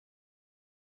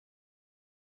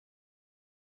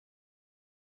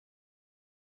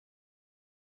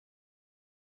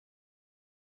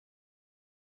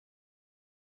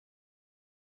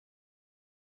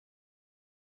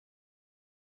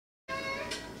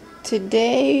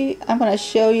Today I'm going to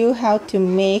show you how to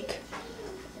make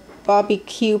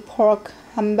barbecue pork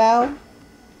hambao.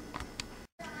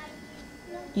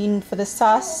 For the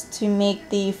sauce to make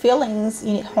the fillings,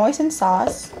 you need hoisin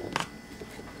sauce,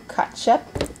 ketchup,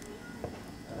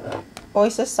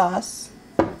 oyster sauce,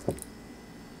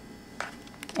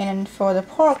 and for the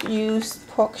pork, use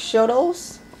pork shoulder.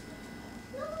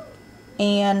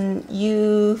 And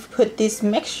you put this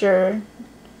mixture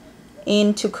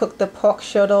in to cook the pork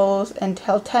shoulders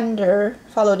until tender.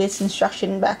 Follow this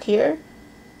instruction back here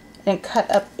and cut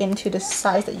up into the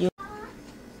size that you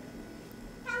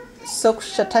soak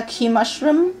shiitake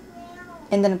mushroom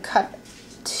and then cut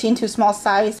into small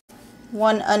size.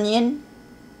 1 onion,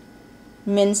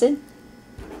 mince it.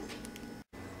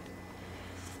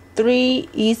 3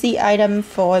 easy items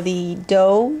for the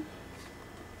dough: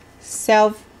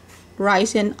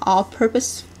 self-rising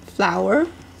all-purpose flour,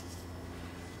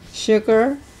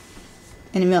 sugar,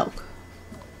 and milk.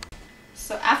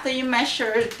 So after you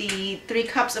measure the 3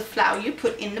 cups of flour, you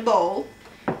put in the bowl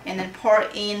and then pour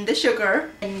in the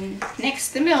sugar and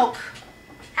next the milk.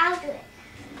 I'll do it.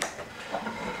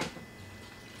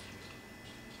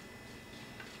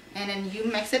 And then you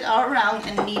mix it all around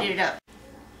and knead it up.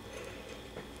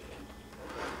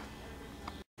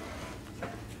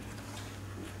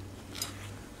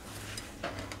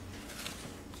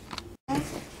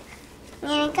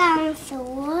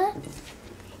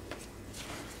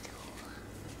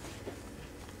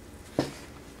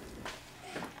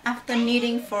 After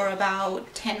kneading for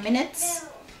about 10 minutes,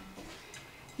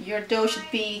 your dough should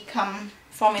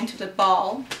form into the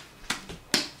ball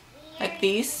like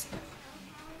this,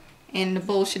 and the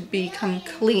bowl should become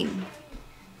clean.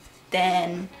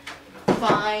 Then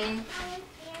find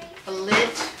a lid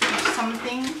or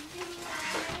something,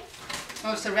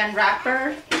 or saran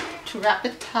wrapper to wrap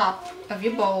the top of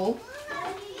your bowl.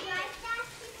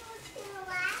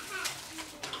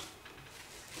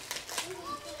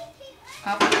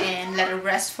 Up and let it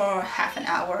rest for half an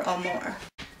hour or more.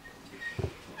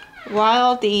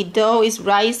 While the dough is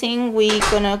rising, we're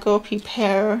gonna go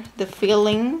prepare the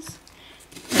fillings.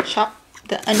 Chop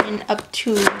the onion up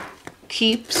to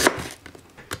cubes,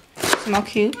 small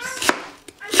cubes.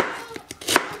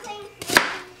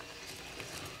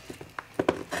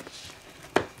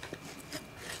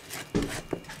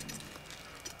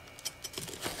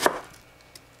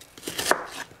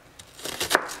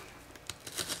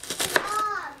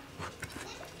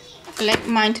 I like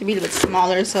mine to be a little bit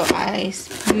smaller, so I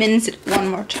mince it one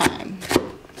more time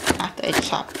after I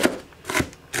chop it.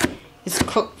 It's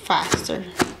cooked faster.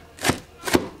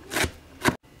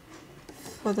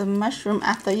 For the mushroom,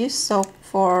 after you soak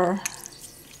for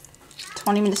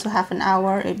 20 minutes to half an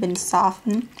hour, it's been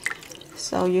softened.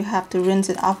 So you have to rinse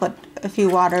it off with a few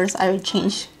waters. I would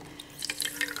change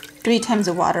 3 times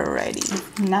the water already.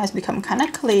 Now it's become kind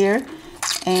of clear.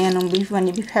 And when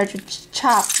you prepare to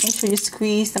chop, make sure you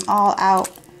squeeze them all out.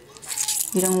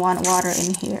 You don't want water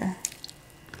in here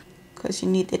because you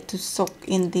need it to soak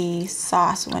in the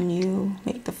sauce when you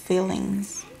make the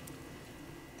fillings.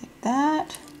 Like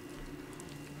that.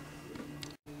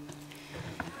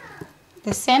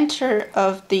 The center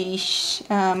of the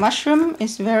mushroom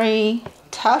is very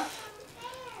tough.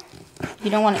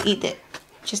 You don't want to eat it.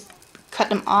 Just cut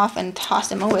them off and toss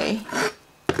them away.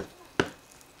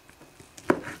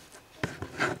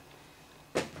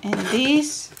 And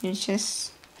these, you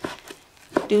just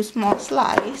do small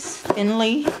slice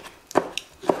thinly.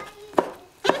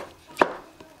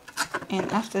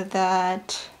 And after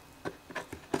that,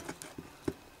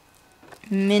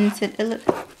 mince it a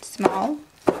little small.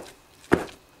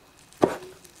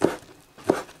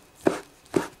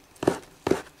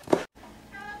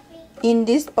 In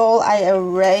this bowl, I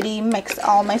already mixed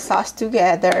all my sauce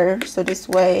together, so this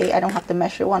way I don't have to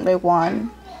measure one by one.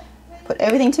 Put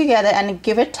everything together and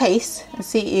give it a taste and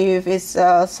see if it's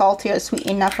salty or sweet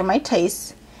enough for my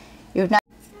taste. If not,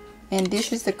 and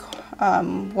this is the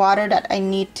water that I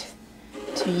need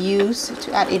to use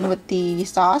to add in with the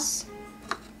sauce.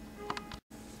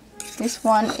 This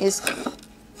one is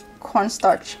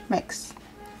cornstarch mix.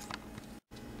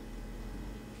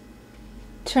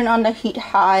 Turn on the heat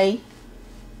high,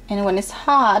 and when it's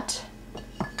hot,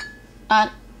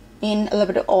 add in a little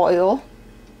bit of oil.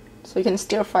 So you can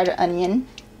stir fry the onion.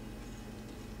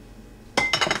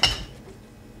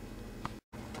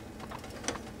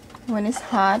 When it's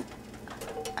hot,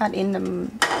 add in the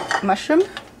mushroom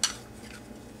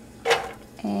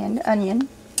and the onion.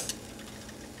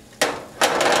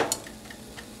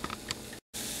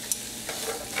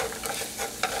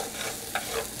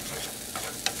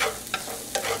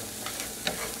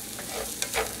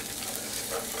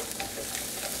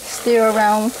 stir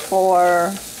around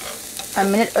for a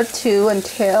minute or two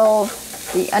until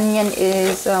the onion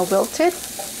is wilted.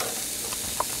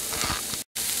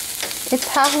 It's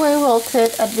halfway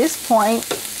wilted. At this point,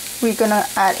 we're gonna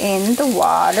add in the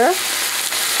water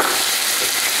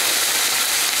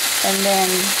and then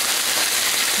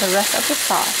the rest of the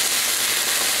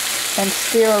sauce and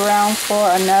stir around for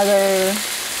another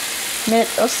minute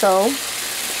or so.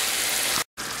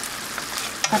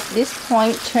 At this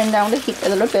point, turn down the heat a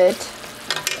little bit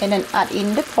and then add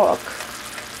in the pork.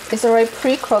 It's already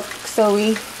pre-cooked, so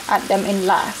we add them in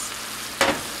last.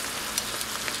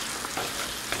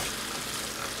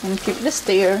 And keep the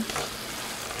stir.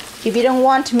 If you don't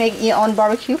want to make your own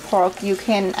barbecue pork, you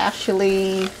can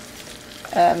actually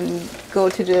go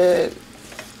to the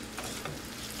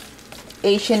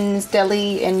Asian's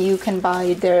deli and you can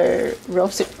buy their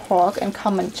roasted pork and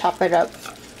come and chop it up.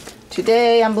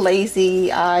 Today I'm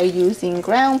lazy. I using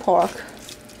ground pork.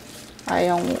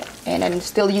 And I'm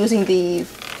still using the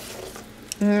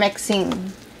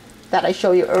mixing that I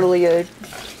showed you earlier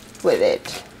with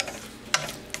it.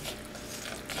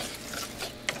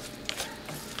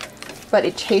 But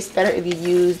it tastes better if you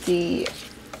use the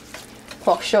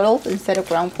pork shoulder instead of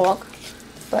ground pork.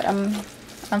 But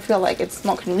I feel like it's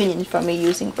more convenient for me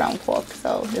using ground pork,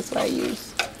 so that's what I use.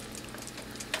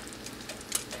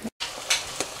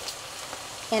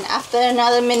 And after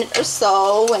another minute or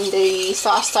so, when the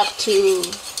sauce starts to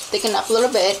thicken up a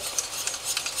little bit,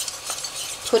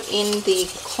 put in the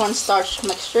cornstarch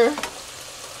mixture.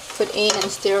 Put in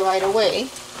and stir right away,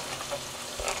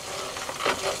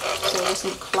 so it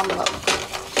doesn't clump up.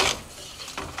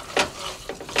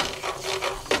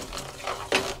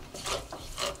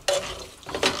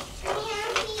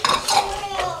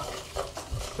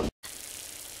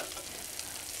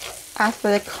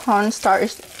 After the cornstarch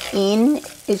is in,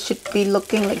 it should be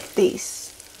looking like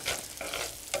this.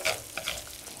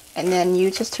 And then you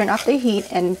just turn off the heat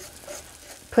and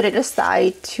put it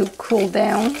aside to cool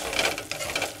down.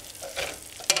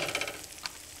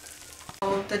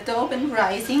 So the dough been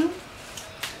rising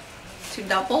to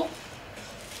double.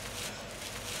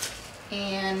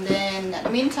 And then in the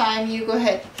meantime, you go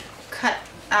ahead cut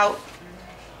out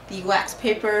the wax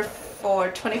paper for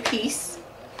 20 pieces.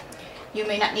 You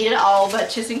may not need it all, but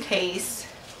just in case,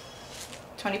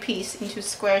 20 pieces into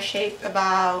square shape,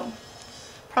 about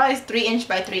probably 3 inch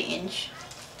by 3 inch.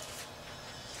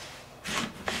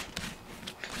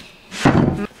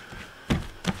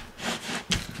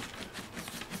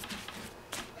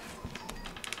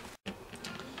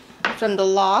 From the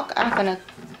log, I'm gonna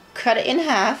cut it in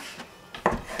half,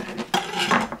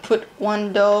 put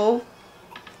one dough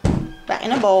back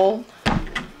in a bowl,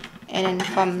 and then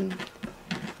from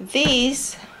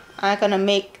these I'm gonna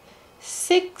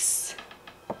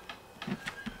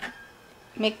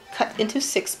cut into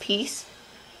 6 pieces,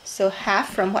 so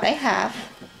half from what I have,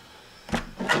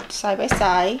 side by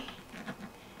side,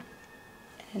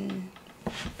 and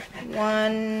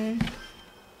 1,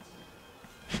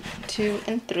 2,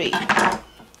 and 3.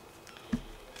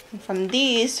 And from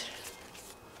these,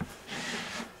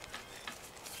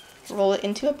 roll it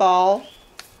into a ball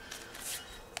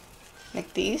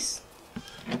like this.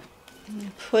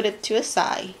 Put it to a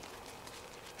side.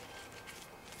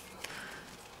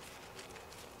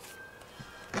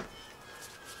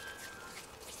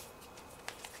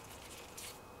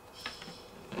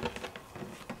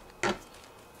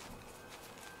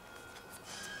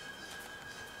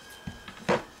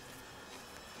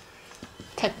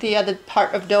 Take the other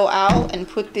part of dough out and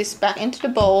put this back into the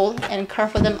bowl and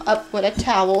cover them up with a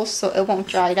towel so it won't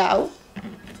dry out.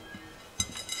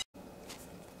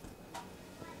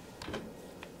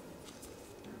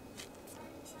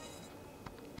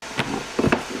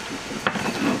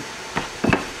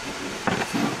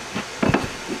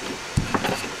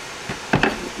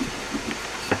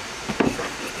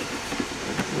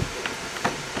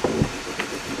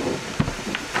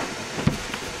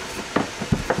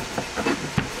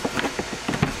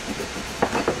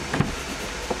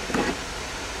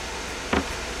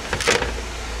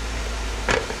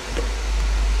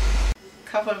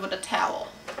 Covered with a towel.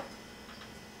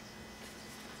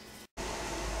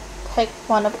 Take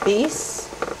one of these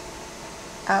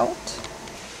out,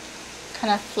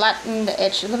 kind of flatten the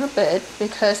edge a little bit,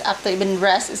 because after it's been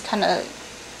rest it's kind of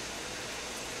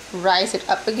rise it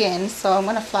up again, so I'm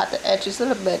going to flatten the edges a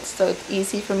little bit so it's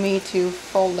easy for me to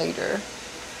fold later.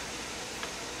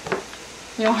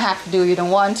 You don't have to do it, you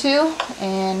don't want to.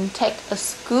 And take a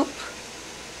scoop,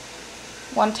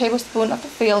 1 tablespoon of the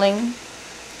filling,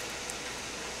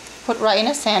 put right in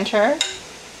the center.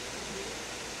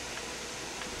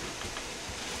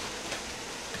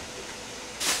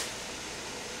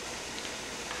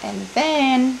 And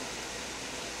then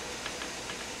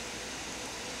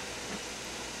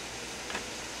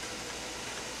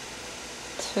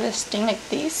twisting like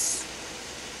this.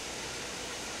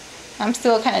 I'm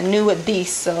still kind of new with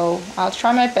these, so I'll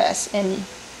try my best and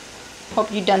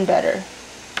hope you've done better.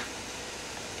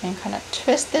 And kind of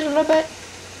twist it a little bit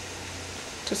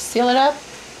to seal it up.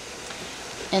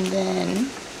 And then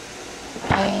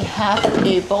I have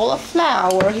a bowl of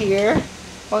flour here.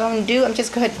 What I'm going to do, I'm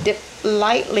just going to dip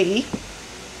lightly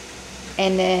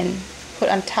and then put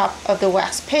on top of the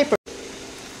wax paper.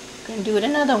 I'm going to do it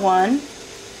another one.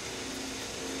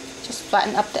 Just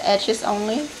flatten up the edges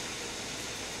only.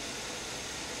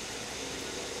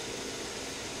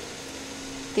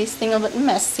 This thing a bit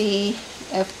messy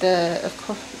of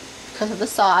course, because of the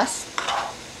sauce.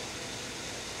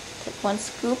 Take one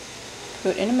scoop,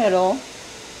 put it in the middle.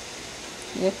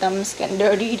 Your thumb's getting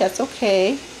dirty, that's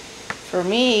okay. For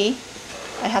me,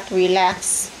 I have to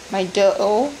relax my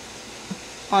dough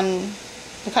on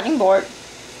the cutting board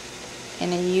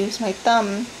and then use my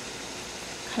thumb,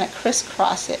 kind of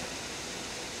crisscross it.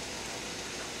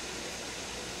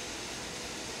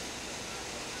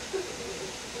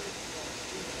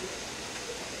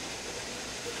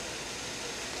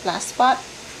 Last spot,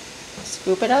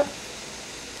 scoop it up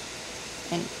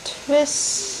and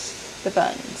twist the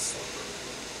buns.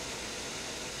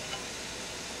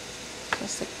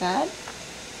 Just like that.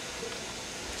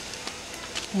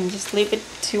 And just leave it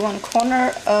to one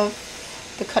corner of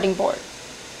the cutting board.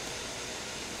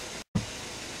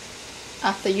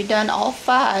 After you're done all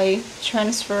 5,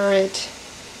 transfer it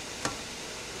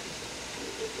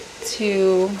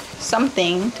to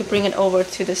something to bring it over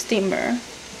to the steamer.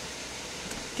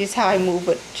 This is how I move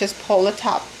it. Just pull the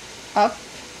top up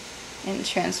and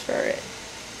transfer it.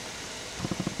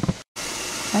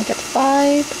 I got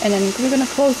 5, and then we're gonna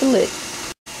close the lid.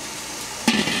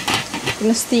 I'm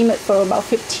gonna steam it for about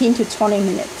 15 to 20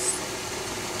 minutes.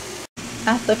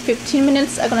 After 15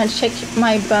 minutes, I'm gonna check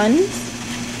my buns.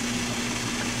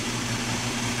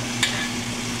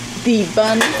 The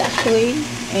buns actually,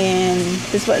 and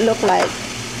this is what it looked like.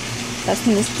 That's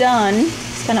when it's done.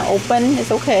 It's kind of open.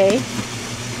 It's okay.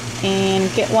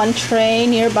 And get one tray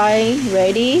nearby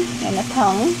ready and a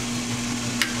tongue.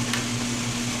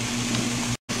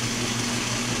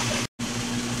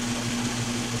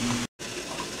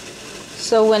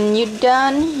 So when you're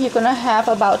done, you're gonna have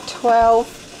about 12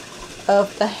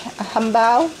 of the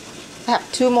hambao. I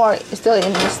have 2 more still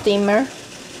in the steamer,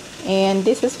 and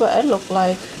this is what it looked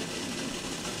like.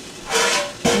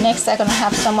 Next, I'm gonna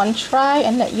have someone try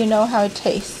and let you know how it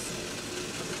tastes.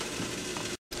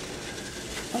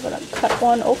 I'm gonna cut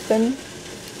one open.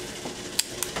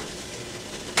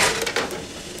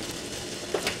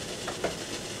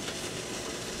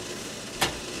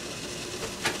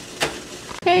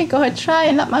 Okay, go ahead, try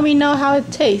and let mommy know how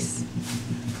it tastes.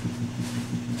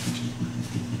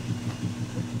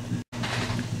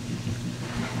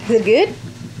 Is it good?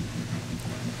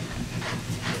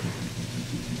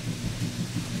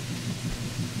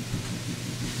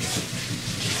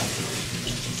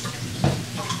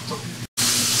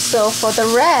 So for the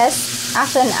rest,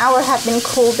 after an hour have been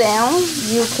cooled down,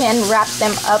 you can wrap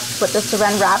them up with the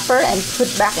saran wrapper and put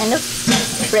back in the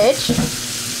fridge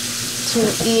to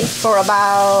eat for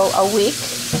about a week.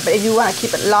 But if you want to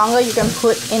keep it longer, you can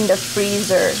put in the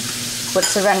freezer with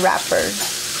saran wrapper.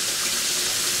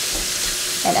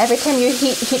 And every time you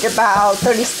heat about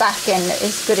 30 seconds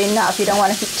is good enough. You don't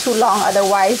want to heat too long,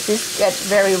 otherwise this gets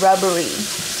very rubbery.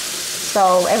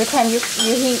 So every time you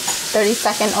heat 30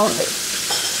 seconds only.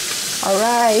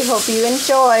 Alright, hope you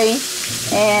enjoy.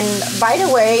 And by the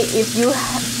way, if you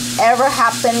ever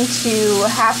happen to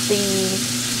have the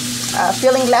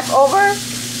filling left over,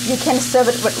 you can serve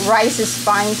it with rice, is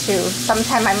fine too.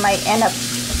 Sometimes I might end up,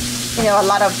 a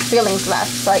lot of fillings left,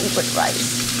 so I eat with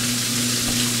rice.